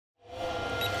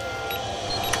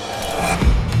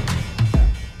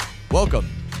Welcome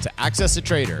to Access a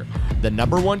Trader, the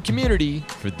 #1 community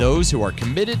for those who are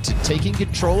committed to taking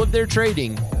control of their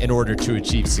trading in order to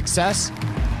achieve success,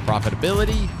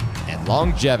 profitability, and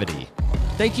longevity.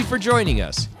 Thank you for joining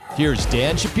us. Here's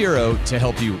Dan Shapiro to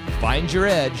help you find your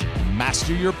edge,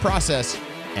 master your process,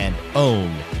 and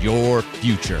own your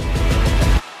future.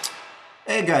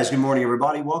 Hey guys, good morning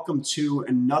everybody. Welcome to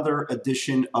another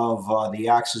edition of the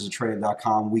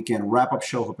AccessATrader.com weekend wrap-up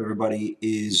show. Hope everybody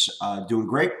is doing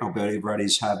great. Hope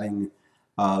everybody's having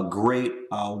a great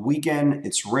weekend.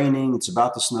 It's raining, it's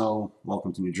about to snow.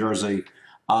 Welcome to New Jersey.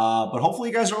 But hopefully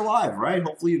you guys are alive, right?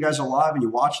 Hopefully you guys are alive and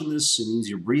you're watching this. It means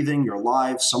you're breathing, you're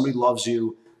alive, somebody loves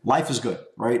you. Life is good,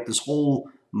 right? This whole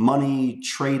money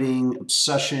trading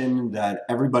obsession that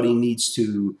everybody needs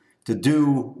to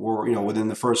do, or within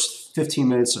the first 15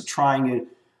 minutes of trying it,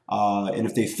 and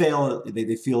if they fail,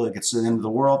 they feel like it's the end of the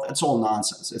world. That's all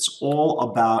nonsense. It's all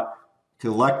about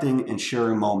collecting and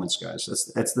sharing moments,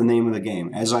 guys. That's the name of the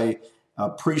game. As I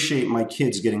appreciate my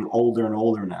kids getting older and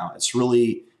older now, it's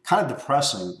really kind of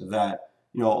depressing that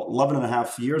 11 and a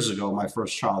half years ago my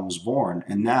first child was born,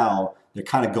 and now they're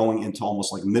kind of going into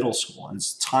almost like middle school, and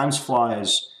times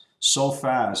flies so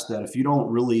fast that if you don't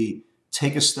really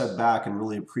take a step back and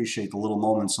really appreciate the little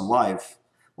moments in life,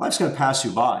 life's going to pass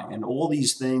you by. And all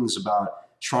these things about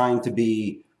trying to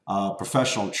be a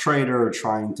professional trader,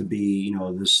 trying to be,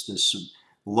 this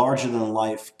larger than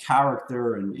life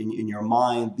character in your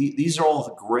mind, these are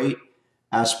all great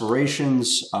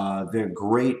aspirations. They're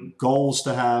great goals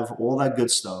to have, all that good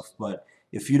stuff. But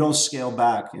if you don't scale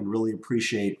back and really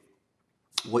appreciate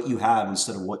what you have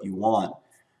instead of what you want,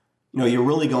 you're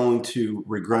really going to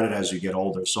regret it as you get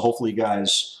older. So hopefully you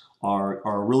guys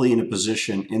are really in a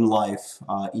position in life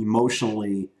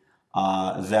emotionally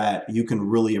that you can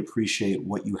really appreciate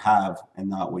what you have and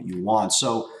not what you want.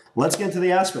 So let's get into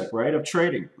the aspect, right, of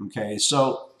trading. Okay,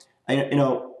 so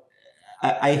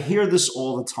I hear this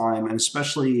all the time, and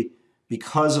especially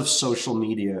because of social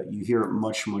media, you hear it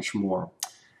much, much more.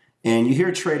 And you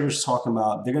hear traders talking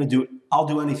about I'll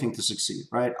do anything to succeed,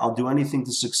 right? I'll do anything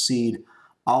to succeed.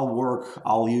 I'll work.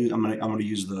 I'm going to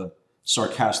use the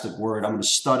sarcastic word. I'm going to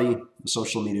study the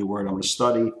social media word. I'm going to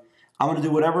study. I'm going to do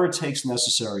whatever it takes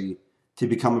necessary to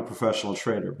become a professional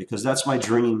trader, because that's my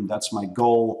dream. That's my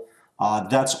goal.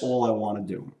 That's all I want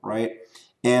to do, right?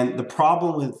 And the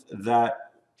problem with that,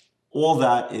 all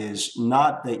that is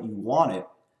not that you want it.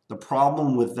 The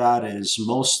problem with that is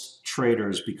most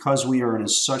traders, because we are in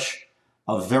such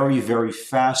a very, very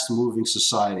fast-moving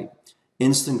society,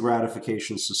 instant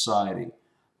gratification society,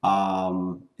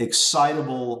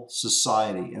 excitable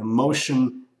society,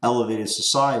 emotion elevated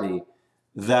society,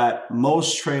 that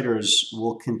most traders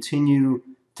will continue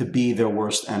to be their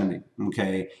worst enemy.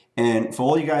 Okay, and for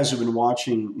all you guys who've been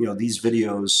watching these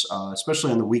videos,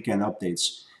 especially on the weekend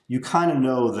updates, you kind of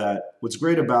know that what's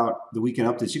great about the weekend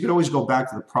updates, you could always go back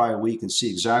to the prior week and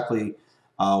see exactly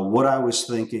what I was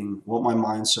thinking, what my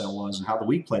mindset was, and how the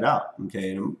week played out.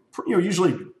 Okay, and I'm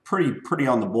usually pretty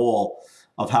on the ball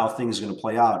of how things are going to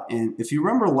play out. And if you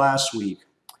remember last week,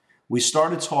 we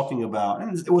started talking about,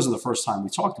 and it wasn't the first time we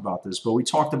talked about this, but we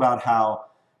talked about how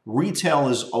retail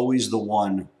is always the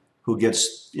one who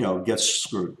gets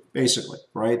screwed, basically,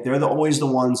 right? They're always the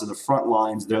ones in the front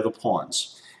lines. They're the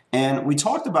pawns. And we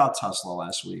talked about Tesla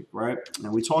last week, right?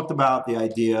 And we talked about the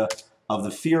idea of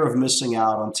the fear of missing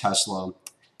out on Tesla,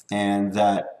 and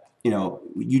that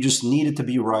you just needed to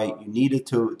be right. You needed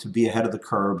to be ahead of the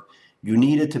curve. You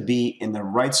needed to be in the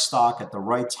right stock at the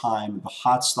right time, the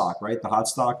hot stock, right? The hot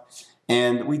stock.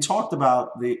 And we talked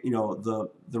about the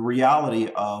reality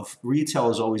of retail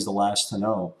is always the last to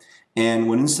know. And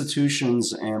when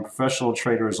institutions and professional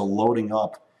traders are loading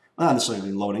up, not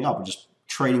necessarily loading up, but just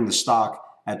trading the stock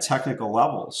at technical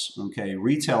levels, okay,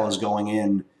 retail is going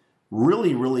in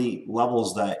really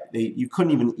levels that you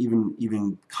couldn't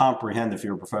even comprehend if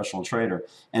you're a professional trader.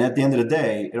 And at the end of the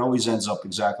day, it always ends up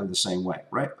exactly the same way,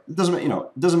 right? It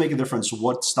doesn't make a difference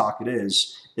what stock it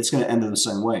is. It's going to end in the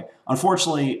same way.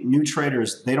 Unfortunately, new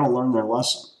traders, they don't learn their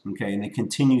lesson, okay, and they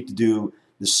continue to do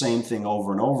the same thing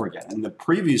over and over again. And the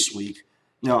previous week,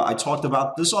 I talked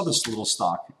about this other little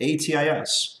stock,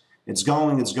 ATIS. It's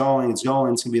going. It's going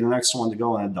to be the next one to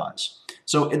go, and it dies.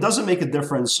 So it doesn't make a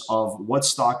difference of what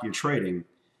stock you're trading.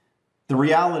 The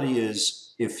reality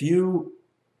is, if you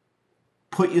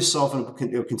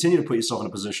continue to put yourself in a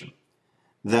position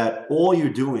that all you're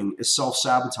doing is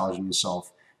self-sabotaging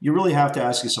yourself, you really have to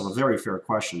ask yourself a very fair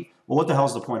question. Well, what the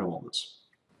hell's the point of all this,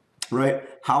 right?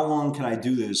 How long can I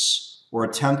do this or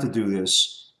attempt to do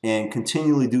this and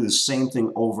continually do the same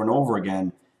thing over and over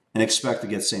again and expect to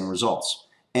get same results?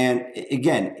 And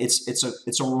again, it's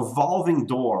a revolving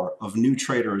door of new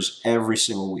traders every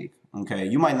single week. Okay,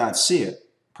 you might not see it,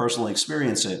 personally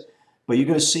experience it, but you're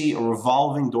going to see a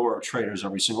revolving door of traders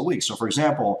every single week. So, for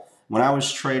example, when I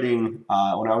was trading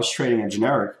a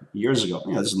generic years ago,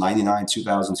 this is 99,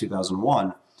 2000,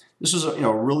 2001. This was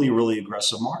a really, really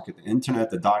aggressive market, the internet,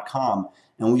 the .com,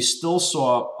 and we still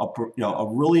saw a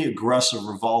really aggressive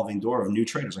revolving door of new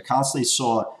traders. I constantly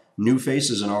saw new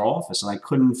faces in our office, and I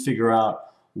couldn't figure out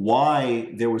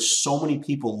why there were so many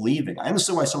people leaving. I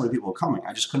understood why so many people were coming.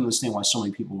 I just couldn't understand why so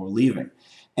many people were leaving.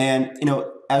 And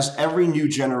as every new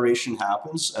generation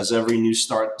happens, as every new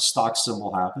stock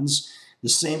symbol happens, the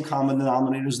same common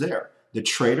denominator is there. The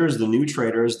traders, the new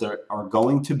traders that are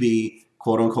going to be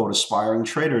quote unquote aspiring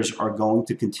traders are going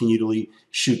to continually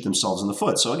shoot themselves in the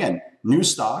foot. So again, new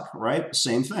stock, right?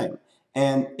 Same thing.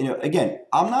 And again,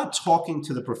 I'm not talking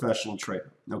to the professional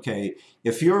trader, okay?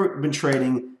 If you've been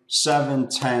trading 7,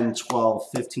 10, 12,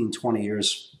 15, 20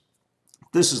 years,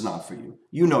 this is not for you.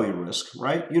 You know your risk,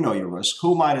 right? You know your risk.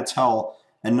 Who am I to tell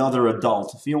another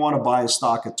adult, if you want to buy a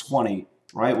stock at 20,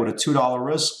 right, with a $2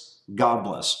 risk, God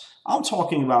bless. I'm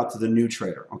talking about to the new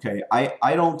trader, okay?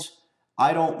 I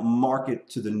don't market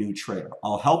to the new trader.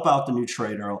 I'll help out the new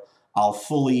trader. I'll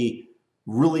fully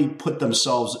really put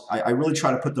themselves, I really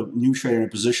try to put the new trader in a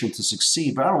position to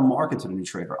succeed, but I don't market to the new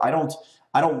trader. I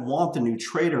don't want the new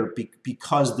trader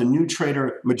because the new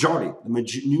trader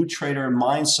new trader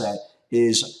mindset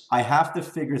is I have to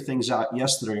figure things out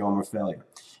yesterday or I'm a failure.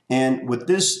 And with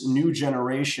this new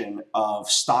generation of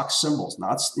stock symbols,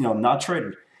 not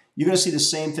traders, you're going to see the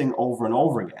same thing over and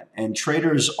over again. And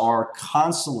traders are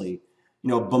constantly,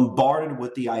 bombarded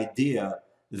with the idea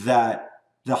that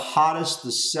the hottest, the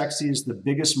sexiest, the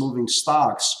biggest moving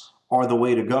stocks are the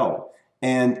way to go.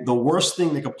 And the worst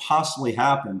thing that could possibly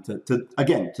happen to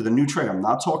the new trader, I'm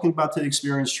not talking about to the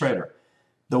experienced trader.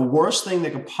 The worst thing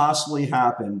that could possibly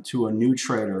happen to a new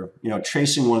trader,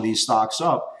 chasing one of these stocks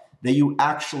up, that you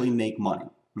actually make money.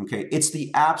 Okay, it's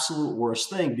the absolute worst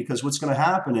thing because what's going to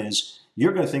happen is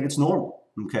you're going to think it's normal.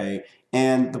 Okay,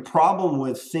 and the problem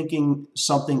with thinking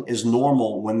something is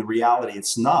normal when in reality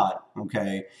it's not,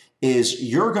 okay, is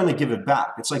you're going to give it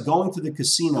back. It's like going to the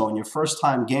casino and your first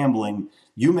time gambling,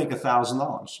 you make $1,000,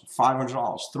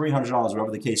 $500, $300,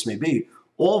 whatever the case may be.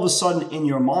 All of a sudden in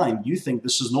your mind, you think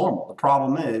this is normal. The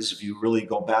problem is if you really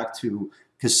go back to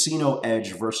casino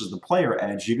edge versus the player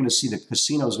edge, you're going to see the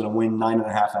casino is going to win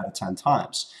 9.5 out of 10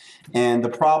 times. And the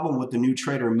problem with the new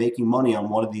trader making money on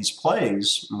one of these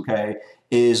plays, okay,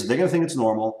 is they're going to think it's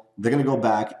normal. They're going to go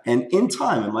back. And in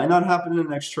time, it might not happen in the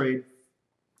next trade.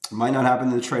 It might not happen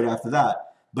in the trade after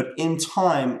that. But in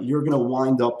time, you're going to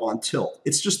wind up on tilt.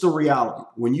 It's just the reality.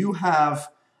 When you have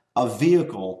a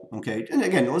vehicle, okay, and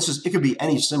again, it could be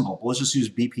any symbol, but let's just use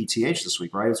BPTH this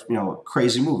week, right? It's, a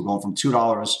crazy move going from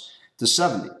 $2 to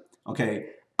 70. Okay,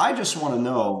 I just want to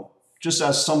know, just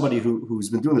as somebody who's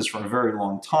been doing this for a very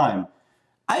long time,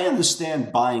 I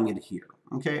understand buying it here.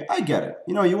 Okay, I get it.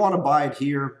 You want to buy it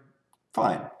here,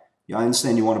 fine. I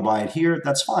understand you want to buy it here,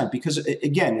 that's fine. Because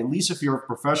again, at least if you're a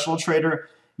professional trader,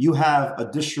 you have a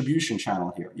distribution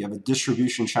channel here. You have a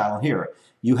distribution channel here.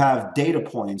 You have data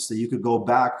points that you could go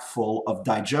back full of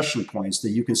digestion points that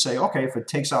you can say, okay, if it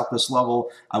takes out this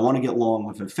level, I want to get long.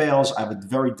 If it fails, I have a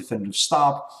very definitive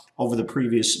stop below the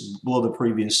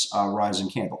previous rising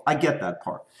candle. I get that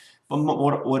part. But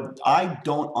what I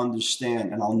don't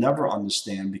understand, and I'll never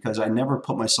understand because I never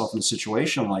put myself in a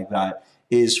situation like that,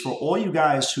 is for all you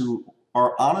guys who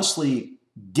are honestly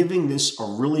giving this a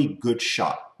really good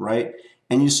shot, right?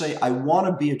 And you say, I want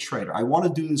to be a trader. I want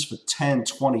to do this for 10,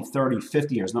 20, 30,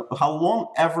 50 years. Now, how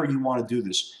long ever you want to do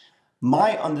this.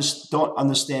 My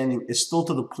understanding is still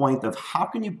to the point of how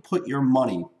can you put your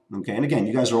money, okay? And again,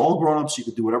 you guys are all grown ups. So you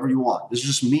can do whatever you want. This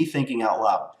is just me thinking out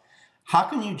loud. How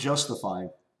can you justify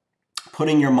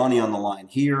putting your money on the line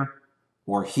here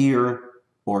or here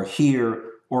or here?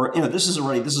 Or this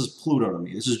is Pluto to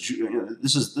me. This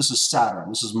is Saturn.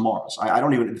 This is Mars. I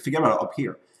don't even forget about up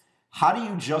here. How do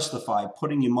you justify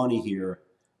putting your money here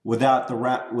without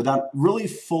really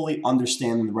fully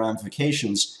understanding the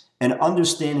ramifications and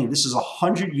understanding this is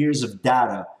 100 years of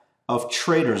data of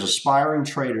traders, aspiring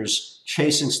traders,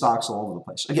 chasing stocks all over the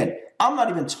place? Again, I'm not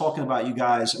even talking about you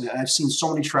guys. And I've seen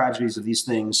so many tragedies of these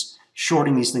things,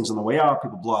 shorting these things on the way out.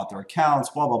 People blow out their accounts,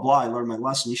 blah, blah, blah. I learned my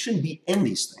lesson. You shouldn't be in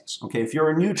these things, okay? If you're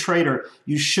a new trader,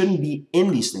 you shouldn't be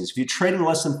in these things. If you're trading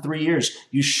less than 3 years,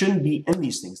 you shouldn't be in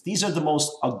these things. These are the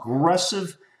most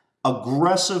aggressive,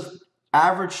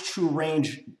 average true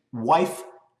range wife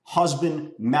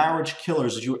husband, marriage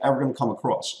killers that you're ever going to come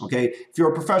across. Okay. If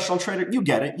you're a professional trader, you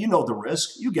get it. You know the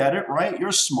risk. You get it, right?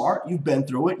 You're smart. You've been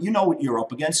through it. You know what you're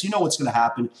up against. You know what's going to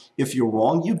happen if you're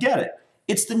wrong. You get it.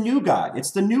 It's the new guy.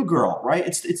 It's the new girl, right?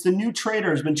 It's the new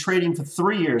trader who's been trading for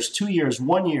 3 years, 2 years,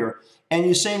 1 year. And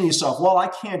you're saying to yourself, well, I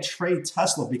can't trade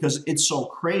Tesla because it's so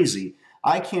crazy.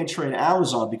 I can't trade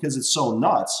Amazon because it's so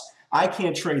nuts. I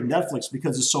can't trade Netflix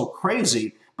because it's so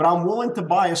crazy. But I'm willing to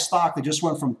buy a stock that just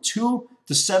went from 2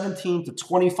 to 17 to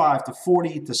 25 to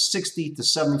 40 to 60 to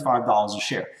 $75 a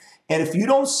share. And if you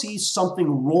don't see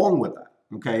something wrong with that,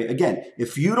 okay, again,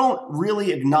 if you don't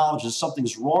really acknowledge that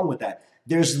something's wrong with that,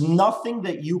 there's nothing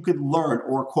that you could learn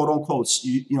or quote unquote,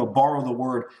 borrow the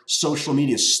word social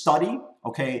media study,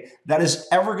 okay, that is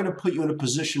ever going to put you in a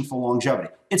position for longevity.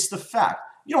 It's the fact.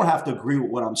 You don't have to agree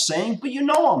with what I'm saying, but you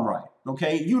know I'm right,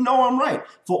 okay? You know I'm right.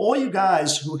 For all you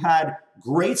guys who had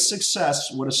great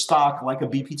success with a stock like a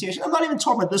BPTH, I'm not even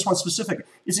talking about this one specific.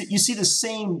 You see the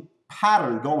same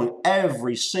pattern going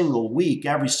every single week,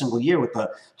 every single year with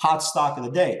the hot stock of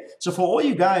the day. So for all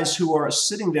you guys who are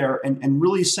sitting there and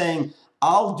really saying,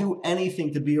 I'll do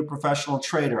anything to be a professional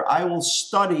trader. I will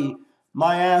study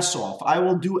my ass off. I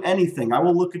will do anything. I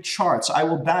will look at charts. I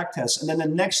will backtest. And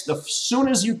then as soon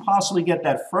as you possibly get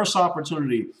that first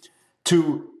opportunity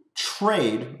to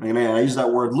trade, and I use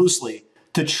that word loosely,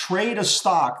 to trade a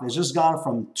stock that's just gone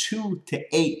from 2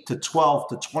 to 8 to 12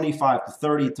 to 25 to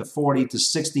 30 to 40 to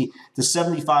 60 to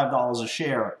 $75 a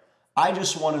share, I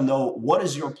just want to know, what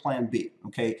is your plan B,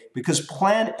 okay? Because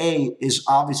plan A is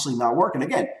obviously not working.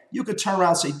 Again, you could turn around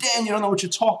and say, Dan, you don't know what you're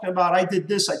talking about. I did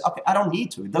this. Okay, I don't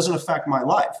need to. It doesn't affect my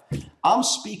life. I'm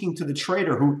speaking to the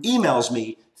trader who emails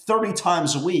me 30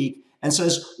 times a week and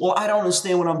says, well, I don't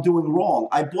understand what I'm doing wrong.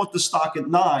 I bought the stock at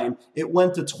 9, it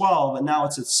went to 12, and now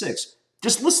it's at 6.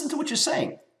 Just listen to what you're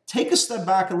saying. Take a step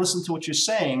back and listen to what you're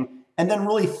saying, and then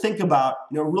really think about,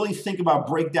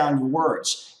 break down your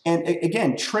words. And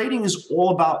again, trading is all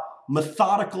about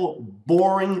methodical,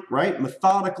 boring, right?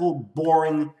 Methodical,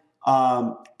 boring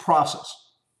process.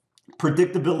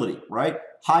 Predictability, right?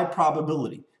 High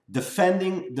probability.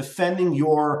 Defending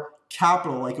your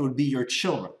capital like it would be your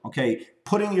children, okay?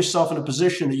 Putting yourself in a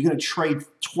position that you're going to trade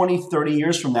 20, 30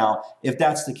 years from now if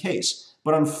that's the case.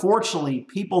 But unfortunately,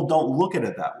 people don't look at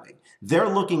it that way. They're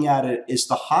looking at it as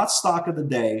the hot stock of the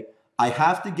day. I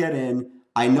have to get in.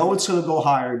 I know it's going to go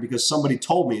higher because somebody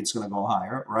told me it's going to go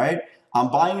higher, right? I'm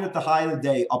buying it at the high of the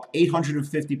day, up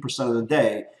 850% of the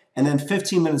day. And then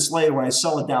 15 minutes later, when I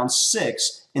sell it down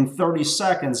 6 in 30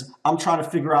 seconds, I'm trying to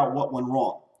figure out what went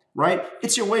wrong, right?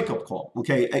 It's your wake-up call,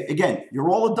 okay? Again, you're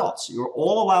all adults. You're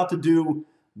all allowed to do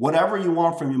whatever you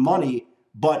want from your money.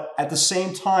 But at the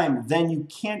same time, then you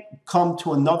can't come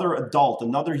to another adult,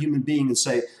 another human being and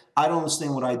say, I don't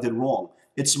understand what I did wrong.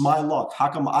 It's my luck. How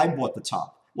come I bought the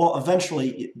top? Well,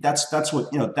 eventually, that's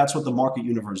what the market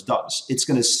universe does. It's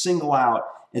going to single out.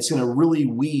 It's going to really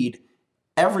weed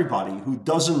everybody who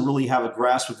doesn't really have a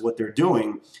grasp of what they're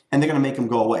doing, and they're going to make them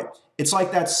go away. It's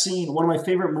like that scene. One of my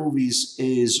favorite movies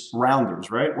is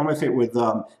Rounders, right? One of my favorite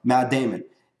with Matt Damon,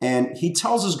 and he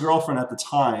tells his girlfriend at the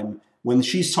time when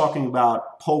she's talking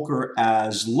about poker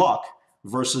as luck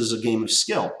versus a game of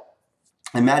skill,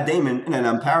 and Matt Damon, and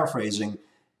I'm paraphrasing,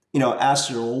 asked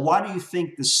her, well, why do you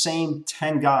think the same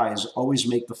 10 guys always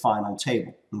make the final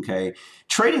table? Okay.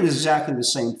 Trading is exactly the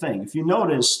same thing. If you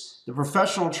notice, the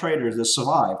professional traders that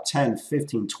survive 10,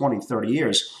 15, 20, 30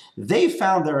 years, they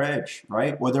found their edge,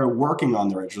 right? Or they're working on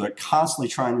their edge, or they're constantly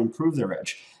trying to improve their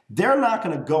edge. They're not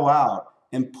going to go out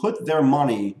and put their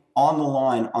money on the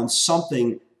line on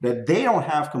something that they don't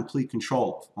have complete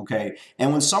control of, okay?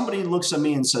 And when somebody looks at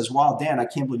me and says, wow, Dan, I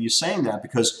can't believe you're saying that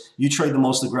because you trade the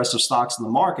most aggressive stocks in the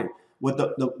market, what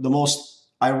the most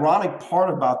ironic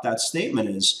part about that statement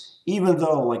is, even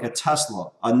though like a Tesla,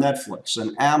 a Netflix,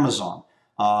 an Amazon,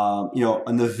 a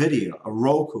NVIDIA, a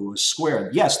Roku, a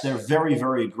Square, yes, they're very,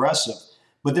 very aggressive,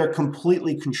 but they're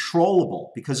completely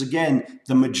controllable because, again,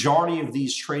 the majority of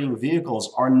these trading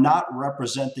vehicles are not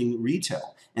representing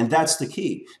retail. And that's the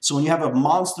key. So when you have a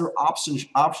monster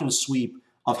option sweep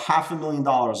of $500,000,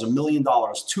 $1 million,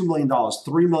 $2 million,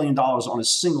 $3 million on a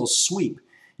single sweep,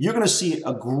 you're going to see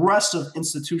aggressive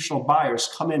institutional buyers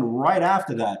come in right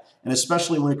after that. And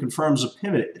especially when it confirms a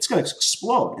pivot, it's going to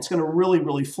explode. It's going to really,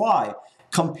 really fly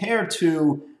compared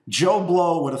to Joe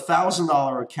Blow with a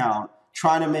 $1,000 account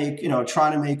trying to make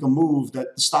a move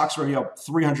that the stock's already up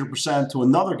 300% to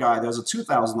another guy that has a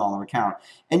 $2,000 account.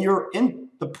 And you're in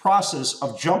the process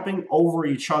of jumping over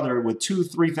each other with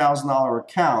 $2,000, $3,000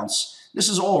 accounts. This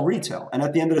is all retail. And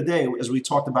at the end of the day, as we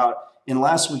talked about in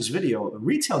last week's video,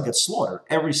 retail gets slaughtered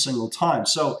every single time.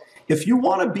 So if you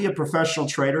want to be a professional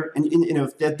trader, and you know,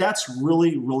 if that's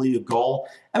really, really a goal,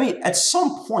 I mean, at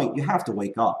some point you have to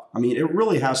wake up. I mean, it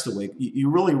really has to wake, you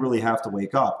really, really have to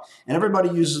wake up. And everybody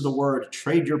uses the word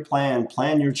trade your plan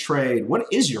your trade. What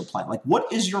is your plan? Like,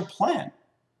 what is your plan?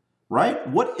 Right?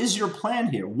 What is your plan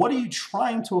here? What are you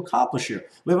trying to accomplish here?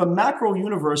 We have a macro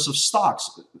universe of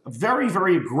stocks, very,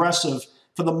 very aggressive,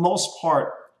 for the most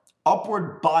part,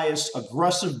 upward bias,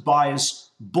 aggressive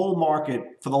bias, bull market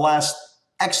for the last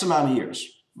X amount of years,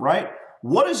 right?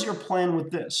 What is your plan with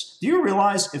this? Do you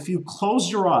realize if you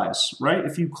close your eyes, right?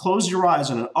 If you close your eyes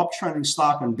on an uptrending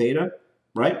stock on beta,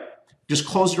 right? Just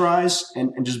close your eyes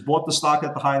and just bought the stock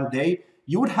at the high of the day,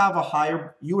 you would have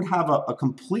a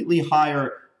completely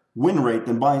higher win rate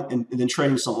than buying than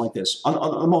trading something like this on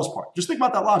the most part. Just think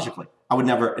about that logically. I would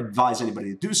never advise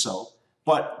anybody to do so,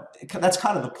 but that's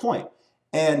kind of the point.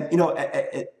 And you know,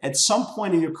 at some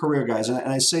point in your career, guys, and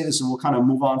I say this, and we'll kind of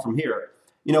move on from here.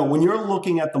 You know, when you're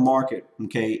looking at the market,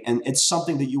 okay, and it's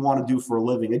something that you want to do for a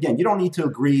living. Again, you don't need to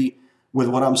agree with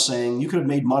what I'm saying. You could have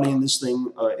made money in this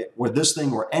thing,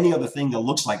 or any other thing that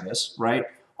looks like this, right?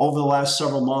 Over the last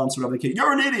several months, whatever the case.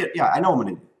 You're an idiot. Yeah, I know I'm an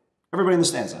idiot. Everybody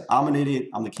understands that. I'm an idiot.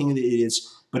 I'm the king of the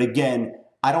idiots. But again,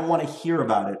 I don't want to hear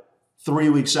about it 3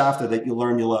 weeks after that you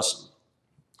learn your lesson.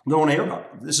 You don't want to hear about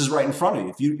it. This is right in front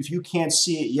of you. If you can't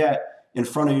see it yet in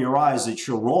front of your eyes that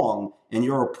you're wrong and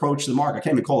your approach to the market, I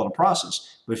can't even call it a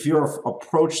process, but if your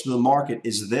approach to the market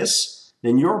is this,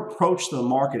 then your approach to the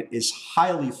market is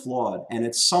highly flawed. And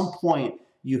at some point,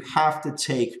 you have to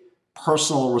take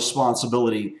personal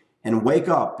responsibility and wake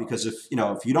up, because if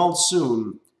you don't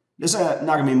soon, there's not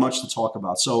going to be much to talk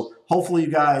about. So hopefully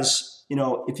you guys,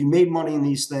 if you made money in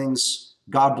these things,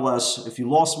 God bless. If you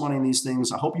lost money in these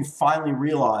things, I hope you finally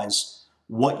realize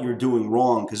what you're doing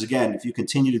wrong. Because again, if you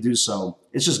continue to do so,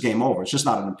 it's just game over. It's just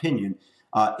not an opinion.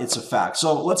 It's a fact.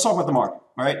 So let's talk about the market.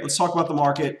 All right, let's talk about the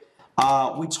market.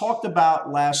 We talked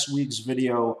about last week's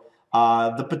video,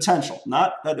 the potential,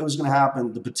 not that it was going to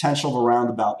happen, the potential of a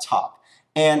roundabout top.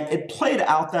 And it played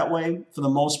out that way for the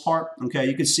most part. Okay,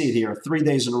 you can see it here, 3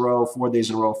 days in a row, 4 days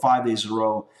in a row, 5 days in a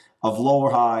row of lower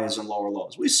highs and lower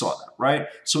lows. We saw that, right?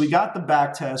 So we got the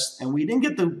back test, and we didn't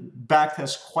get the back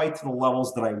test quite to the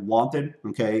levels that I wanted,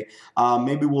 okay?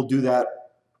 Maybe we'll do that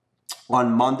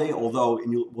on Monday, although,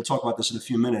 and we'll talk about this in a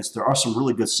few minutes, there are some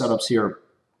really good setups here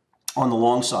on the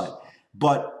long side.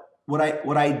 But what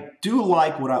I do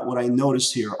like, what I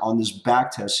noticed here on this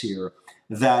back test here,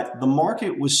 that the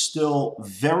market was still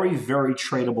very, very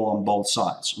tradable on both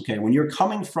sides, okay? When you're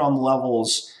coming from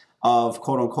levels of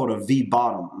quote-unquote a V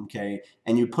bottom, okay,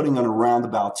 and you're putting on a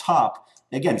roundabout top,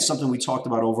 again, something we talked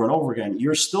about over and over again,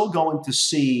 you're still going to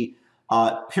see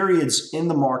periods in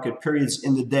the market, periods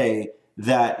in the day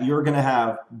that you're going to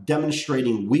have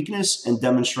demonstrating weakness and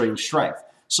demonstrating strength.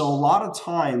 So a lot of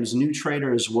times new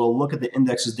traders will look at the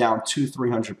indexes down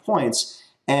 200-300 points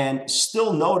and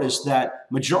still notice that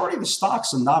majority of the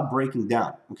stocks are not breaking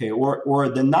down, okay, or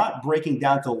they're not breaking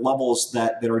down to levels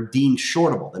that are deemed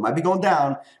shortable. They might be going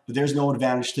down, but there's no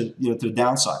advantage to to the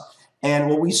downside. And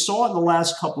what we saw in the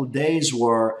last couple of days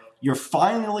were you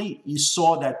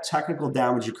saw that technical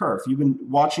damage occur. If you've been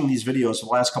watching these videos for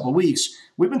the last couple of weeks,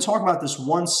 we've been talking about this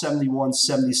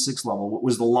 171.76 level, what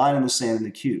was the line in the sand in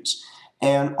the Qs.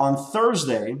 And on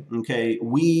Thursday, okay,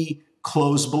 we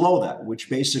closed below that, which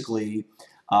basically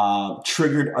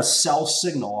triggered a sell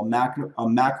signal, a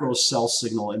macro sell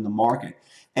signal in the market.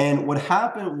 And what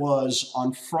happened was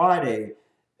on Friday,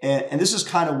 and this is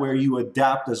kind of where you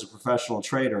adapt as a professional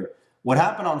trader. What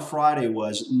happened on Friday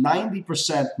was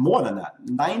 90%, more than that,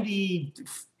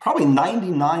 probably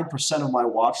 99% of my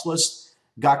watch list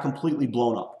got completely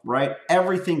blown up, right?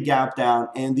 Everything gapped down.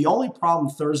 And the only problem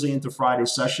Thursday into Friday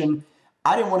session,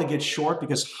 I didn't want to get short,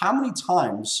 because how many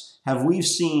times have we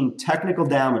seen technical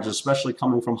damage, especially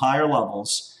coming from higher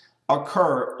levels,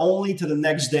 occur only to the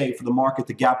next day for the market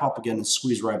to gap up again and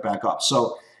squeeze right back up?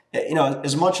 So,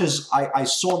 as much as I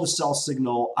saw the sell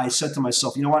signal, I said to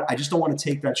myself, you know what, I just don't want to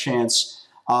take that chance.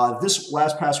 This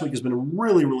past week has been a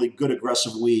really, really good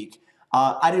aggressive week.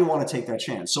 I didn't want to take that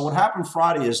chance. So what happened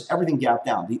Friday is everything gapped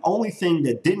down. The only thing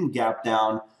that didn't gap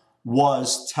down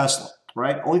was Tesla,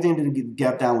 right? Only thing that didn't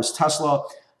gap down was Tesla.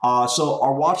 So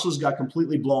our watch list got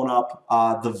completely blown up.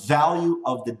 The value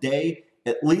of the day,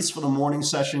 at least for the morning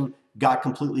session, got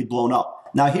completely blown up.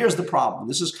 Now, here's the problem.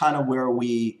 This is kind of where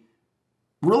we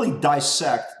really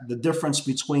dissect the difference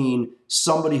between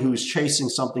somebody who's chasing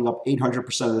something up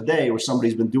 800% of the day, or somebody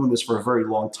who's been doing this for a very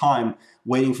long time,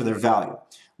 waiting for their value.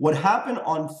 What happened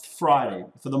on Friday,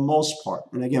 for the most part,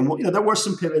 and again, there were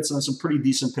some pivots and some pretty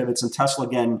decent pivots, and Tesla,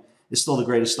 again, is still the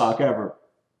greatest stock ever.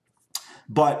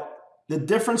 But the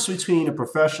difference between a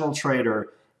professional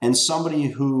trader and somebody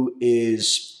who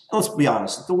is, let's be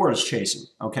honest, the word is chasing,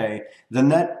 okay? The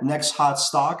next hot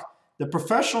stock, the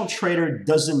professional trader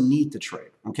doesn't need to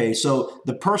trade, okay? So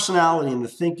the personality and the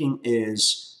thinking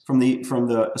is from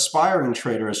the aspiring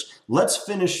traders, let's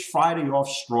finish Friday off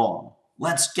strong.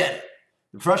 Let's get it.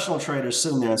 The professional trader is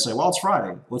sitting there and say, well, it's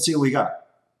Friday. Let's see what we got,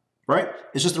 right?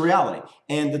 It's just a reality.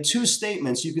 And the two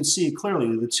statements, you can see it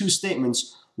clearly, the two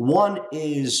statements, one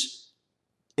is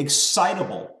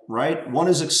excitable, right? One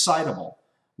is excitable.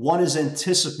 One is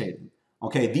anticipating.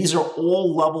 Okay, these are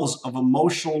all levels of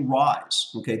emotional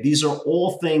rise. Okay, these are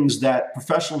all things that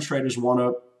professional traders want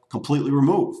to completely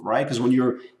remove, right? Because when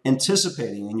you're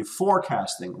anticipating and you're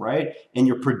forecasting, right, and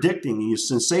you're predicting and you're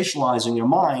sensationalizing your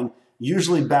mind,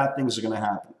 usually bad things are going to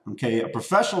happen. Okay, a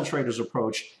professional trader's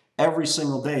approach every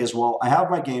single day is, well, I have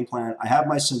my game plan, I have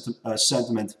my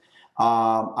sentiment,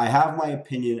 I have my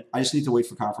opinion. I just need to wait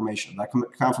for confirmation. That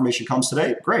confirmation comes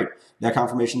today, great. That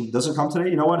confirmation doesn't come today,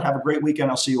 you know what? Have a great weekend.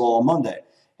 I'll see you all on Monday.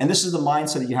 And this is the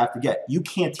mindset that you have to get. You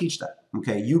can't teach that,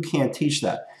 okay? You can't teach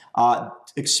that.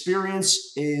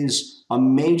 Experience is a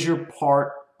major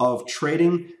part of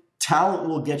trading. Talent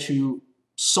will get you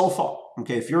so far,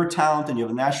 okay? If you're a talent and you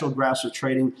have a natural grasp of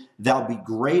trading, that'll be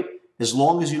great, as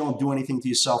long as you don't do anything to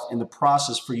yourself in the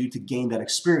process for you to gain that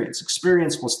experience.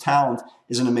 Experience plus talent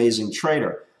is an amazing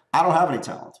trader. I don't have any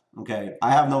talent, okay?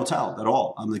 I have no talent at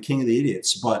all. I'm the king of the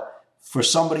idiots. But for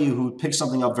somebody who picks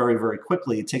something up very, very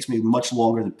quickly, it takes me much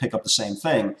longer to pick up the same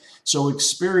thing. So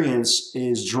experience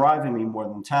is driving me more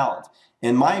than talent.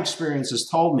 And my experience has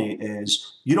told me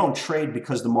is you don't trade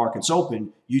because the market's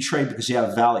open. You trade because you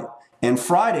have value. And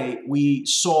Friday, we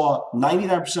saw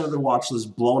 99% of the watch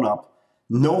list blown up.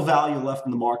 No value left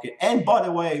in the market. And by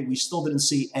the way, we still didn't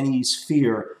see any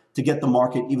fear to get the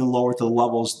market even lower to the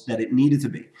levels that it needed to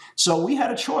be. So we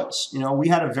had a choice. You know, we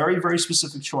had a very, very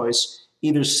specific choice.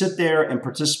 Either sit there and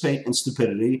participate in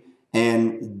stupidity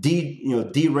and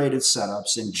D-rated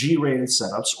setups and G-rated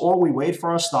setups, or we wait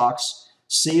for our stocks,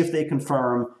 see if they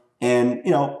confirm, and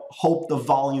hope the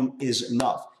volume is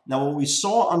enough. Now, what we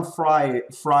saw on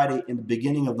Friday in the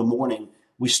beginning of the morning,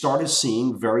 we started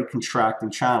seeing very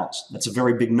contracting channels. That's a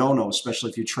very big no-no,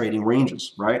 especially if you're trading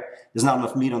ranges, right? There's not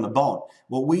enough meat on the bone.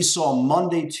 What we saw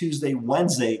Monday, Tuesday,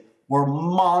 Wednesday were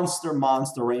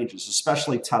monster ranges,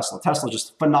 especially Tesla. Tesla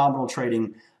just phenomenal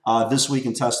trading this week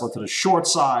in Tesla to the short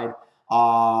side,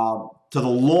 to the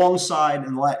long side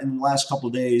in the last couple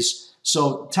of days.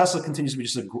 So Tesla continues to be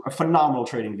just a phenomenal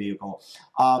trading vehicle.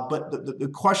 But the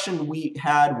question we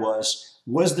had was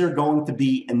there going to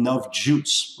be enough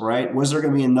juice, right? Was there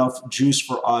going to be enough juice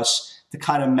for us to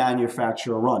kind of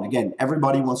manufacture a run? Again,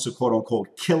 everybody wants to quote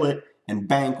unquote kill it and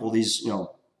bank all these,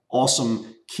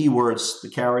 awesome keywords, the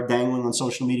carrot dangling on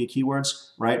social media keywords,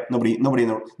 right? No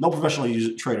professional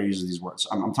trader uses these words.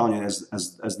 I'm telling you as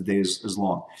the day is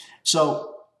long.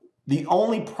 So the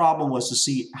only problem was to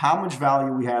see how much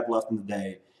value we had left in the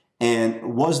day,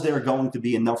 and was there going to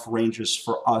be enough ranges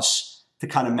for us to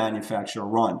kind of manufacture a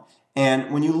run.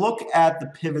 And when you look at the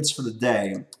pivots for the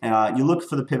day, you look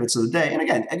for the pivots of the day. And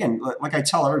again, like I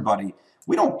tell everybody,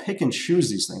 we don't pick and choose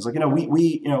these things. Like,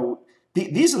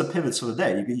 these are the pivots for the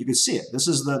day. You can see it. This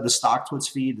is the stock twits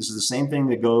feed. This is the same thing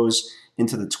that goes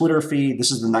into the Twitter feed. This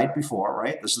is the night before,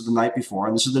 right? This is the night before,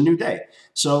 and this is the new day.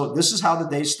 So this is how the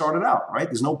day started out, right?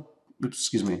 There's no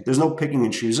picking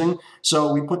and choosing.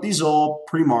 So we put these all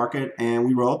pre-market, and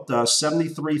we wrote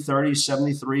 73.30,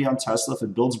 73 on Tesla. If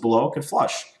it builds below, it could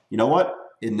flush. You know what?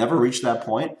 It never reached that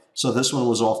point. So this one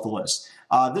was off the list.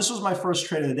 This was my first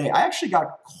trade of the day. I actually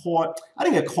got caught. I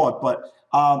didn't get caught, but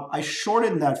I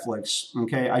shorted Netflix.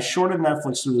 Okay, I shorted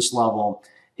Netflix through this level.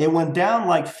 It went down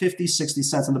like 50, 60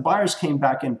 cents, and the buyers came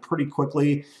back in pretty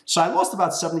quickly. So I lost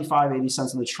about 75, 80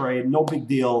 cents in the trade. No big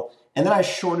deal. And then I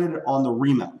shorted it on the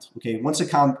remount. Okay, once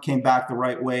it came back the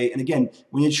right way. And again,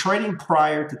 when you're trading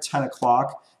prior to 10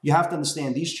 o'clock, you have to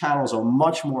understand these channels are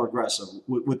much more aggressive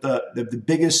with the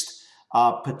biggest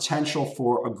potential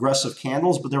for aggressive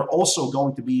candles, but they're also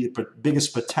going to be the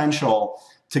biggest potential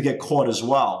to get caught as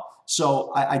well.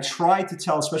 So I try to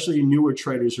tell, especially newer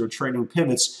traders who are trading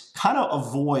pivots, kind of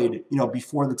avoid,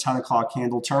 before the 10 o'clock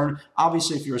candle turn.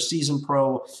 Obviously, if you're a seasoned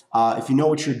pro, if you know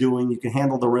what you're doing, you can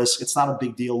handle the risk. It's not a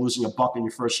big deal losing $1 in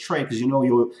your first trade because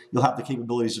you'll have the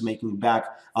capabilities of making it back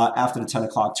after the 10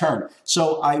 o'clock turn.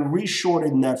 So I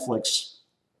reshorted Netflix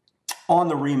on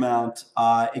the remount.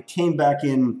 It came back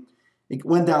in. It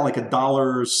went down like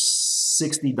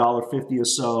 $1.60, $1.50 or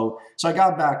so. So I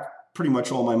got back pretty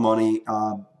much all my money.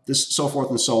 So forth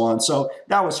and so on. So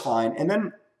that was fine. And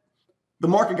then the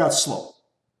market got slow.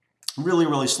 really,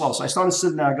 really slow. So I started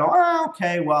sitting there, I go,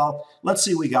 okay, well, let's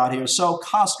see what we got here. So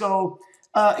Costco,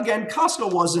 again,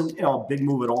 Costco wasn't, a big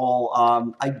move at all.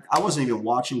 I wasn't even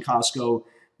watching Costco,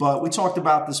 but we talked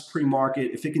about this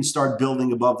pre-market. If it can start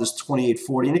building above this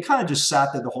 28.40, and it kind of just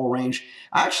sat there the whole range.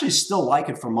 I actually still like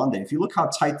it for Monday. If you look how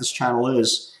tight this channel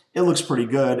is, it looks pretty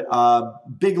good.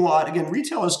 Big lot, again,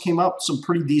 retailers came up some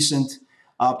pretty decent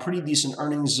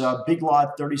earnings. Big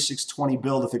lot 3620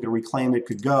 build. If it could reclaim it,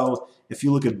 could go. If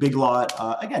you look at big lot,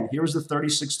 again, here's the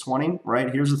 3620,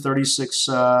 right? Here's the 36.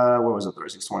 What was it?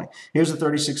 3620. Here's the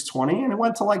 3620, and it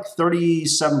went to like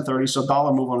 37.30. So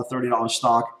dollar move on a $30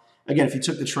 stock. Again, if you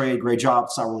took the trade, great job.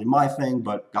 It's not really my thing,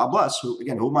 but God bless. Who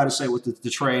am I to say with the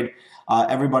trade?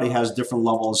 Everybody has different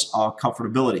levels of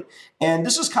comfortability, and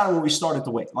this is kind of where we started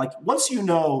to wait. Like once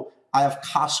I have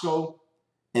Costco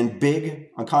and big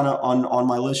on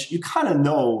my list, you kind of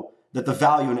know that the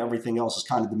value and everything else is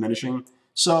kind of diminishing.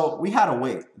 So we had to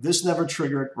wait. This never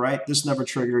triggered, right? This never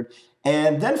triggered.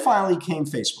 And then finally came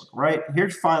Facebook, right? Here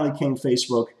finally came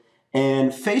Facebook.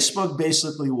 And Facebook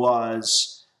basically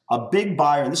was a big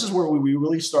buyer. And this is where we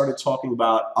really started talking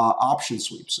about option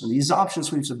sweeps. And these option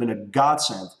sweeps have been a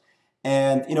godsend.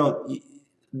 And,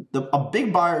 a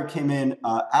big buyer came in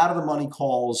out of the money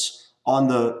calls on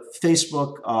the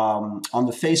Facebook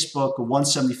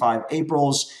 175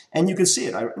 Aprils, and you can see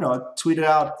it. I tweeted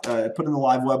out, put in the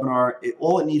live webinar.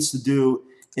 All it needs to do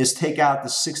is take out the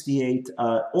 68.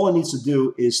 All it needs to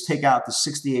do is take out the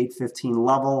 68.15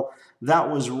 level.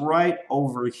 That was right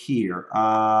over here.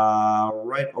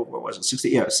 Right over, what was it?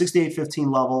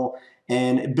 68.15 level,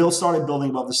 and it started building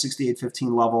above the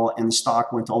 68.15 level, and the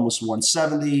stock went to almost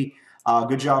 170.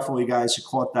 Good job for you guys who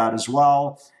caught that as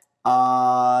well.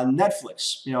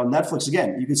 Netflix, Netflix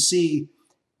again, you can see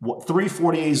what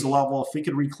 348 is the level. If we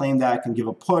could reclaim that, can give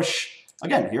a push.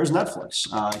 Again, here's Netflix.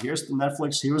 Here's the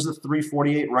Netflix. Here's the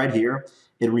 348 right here.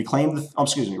 It reclaimed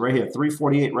right here,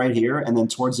 348 right here. And then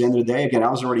towards the end of the day, again,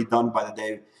 I was already done by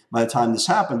the time this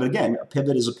happened. But again, a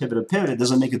pivot is a pivot. It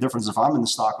doesn't make a difference if I'm in the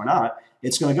stock or not.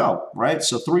 It's going to go, right?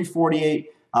 So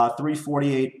 348,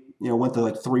 went to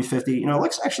like 350. It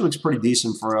actually looks pretty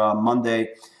decent for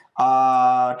Monday.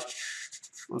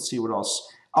 Let's see what else.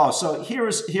 Oh, so here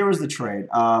is the trade.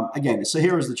 Again, so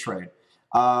here is the trade.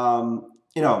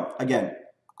 Again,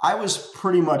 I was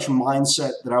pretty much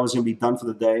mindset that I was going to be done for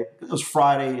the day. It was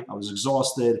Friday. I was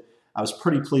exhausted. I was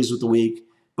pretty pleased with the week.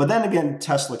 But then again,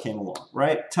 Tesla came along,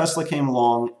 right? Tesla came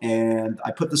along, and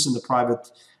I put this in the private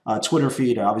Twitter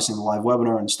feed, obviously in the live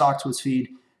webinar and StockTwits feed.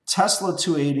 Tesla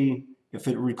 280, if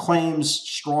it reclaims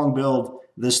strong build,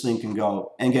 this thing can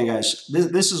go. And again, guys,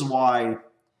 this is why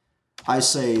I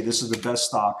say this is the best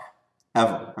stock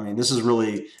ever. I mean, this is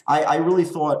really, I really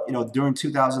thought, during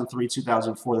 2003,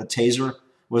 2004, the Taser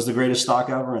was the greatest stock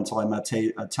ever until I met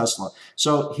Tesla.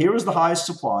 So here is the highest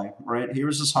supply, right?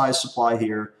 Here's this highest supply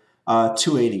here,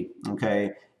 280,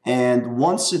 okay? And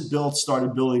once it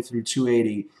started building through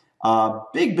 280,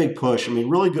 big push. I mean,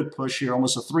 really good push here,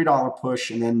 almost a $3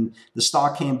 push. And then the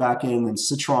stock came back in, and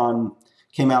Citron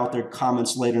came out with their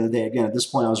comments later in the day. Again, at this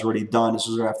point, I was already done. This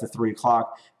was after 3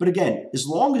 o'clock. But again, as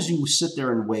long as you sit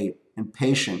there and wait and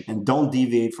patient and don't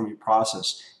deviate from your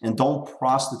process and don't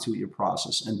prostitute your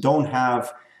process and don't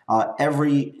have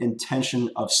every intention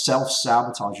of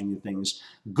self-sabotaging your things,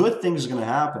 good things are going to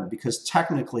happen, because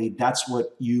technically that's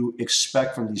what you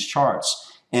expect from these charts.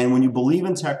 And when you believe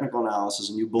in technical analysis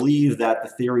and you believe that the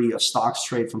theory of stocks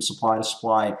trade from supply to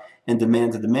supply and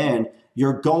demand to demand,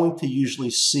 you're going to usually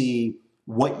see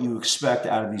what you expect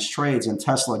out of these trades. And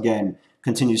Tesla, again,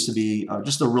 continues to be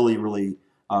just a really, really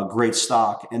great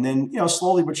stock. And then,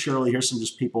 slowly but surely, here's some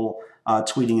just people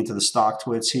tweeting into the stock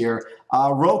twits here.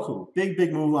 Roku,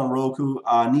 big move on Roku,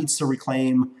 needs to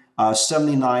reclaim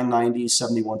 79.90,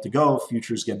 71 to go.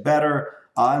 Futures get better.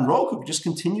 And Roku just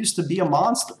continues to be a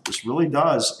monster. This really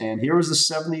does. And here is the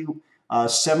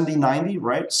 70.90,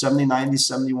 right? 70.90,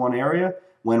 71 area.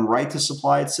 Went right to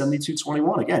supply at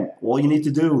 72.21. Again, all you need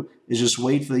to do is just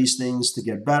wait for these things to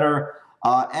get better.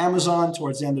 Amazon,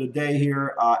 towards the end of the day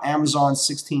here, Amazon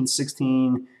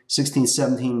 16.16,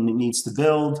 16.17 needs to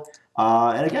build.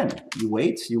 And again, you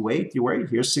wait.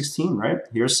 Here's 16, right?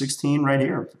 Here's 16 right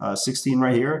here, 16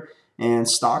 right here. And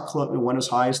stock went as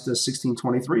high as to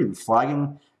 16.23,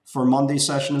 flagging for Monday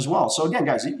session as well. So again,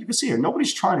 guys, you can see here,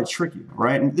 nobody's trying to trick you,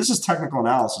 right? And this is technical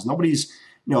analysis.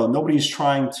 Nobody's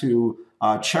trying to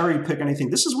cherry pick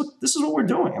anything. This is what we're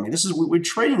doing. I mean, we're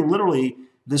trading literally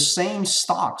the same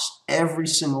stocks every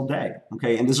single day.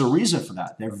 Okay, and there's a reason for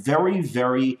that. They're very,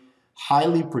 very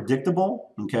highly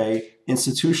predictable. Okay,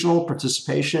 institutional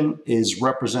participation is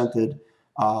represented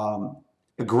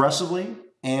aggressively,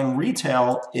 and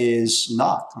retail is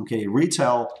not. Okay,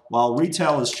 while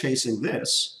retail is chasing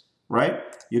this, right?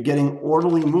 You're getting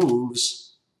orderly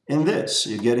moves in this.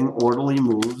 You're getting orderly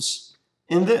moves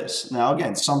in this. Now,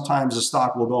 again, sometimes the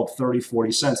stock will go up 30,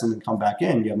 40 cents and then come back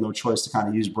in. You have no choice to kind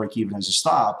of use break even as a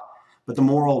stop. But the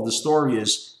moral of the story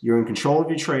is you're in control of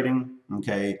your trading,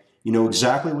 okay? You know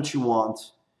exactly what you want.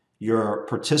 You're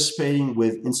participating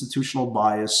with institutional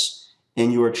bias,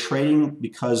 and you are trading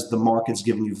because the market's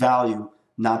giving you value,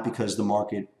 not because the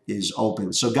market is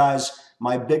open. So guys,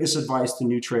 my biggest advice to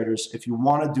new traders, if you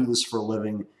want to do this for a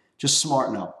living, just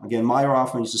smarten up. Again, Meyer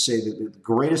often used to say that the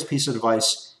greatest piece of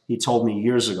advice he told me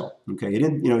years ago. Okay, he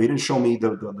didn't show me the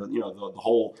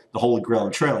holy grail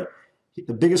of trading.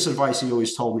 The biggest advice he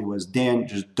always told me was, Dan,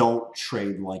 just don't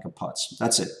trade like a putz.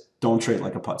 That's it. Don't trade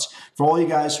like a putz. For all you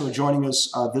guys who are joining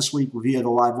us this week via the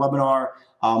live webinar,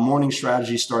 morning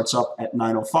strategy starts up at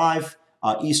 9:05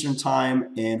 Eastern time.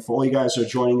 And for all you guys who are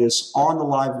joining us on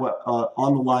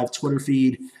the live Twitter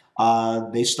feed,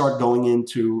 they start going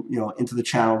into the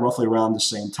channel roughly around the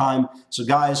same time. So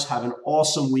guys, have an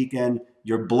awesome weekend.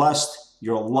 You're blessed.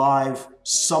 You're alive.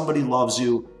 Somebody loves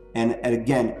you. And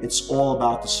again, it's all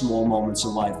about the small moments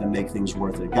in life that make things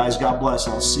worth it. Guys, God bless,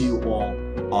 and I'll see you all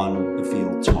on the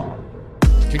field tomorrow.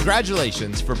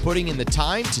 Congratulations for putting in the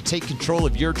time to take control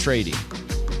of your trading.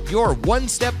 You're one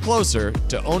step closer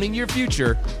to owning your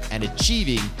future and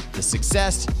achieving the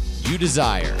success you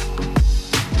desire.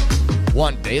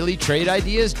 Want daily trade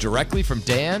ideas directly from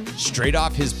Dan, straight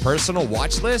off his personal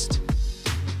watch list?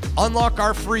 Unlock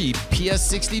our free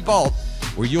PS60 Vault,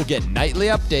 where you'll get nightly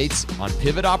updates on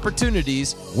pivot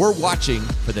opportunities we're watching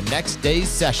for the next day's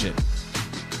session.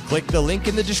 Click the link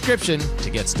in the description to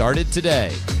get started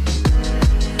today.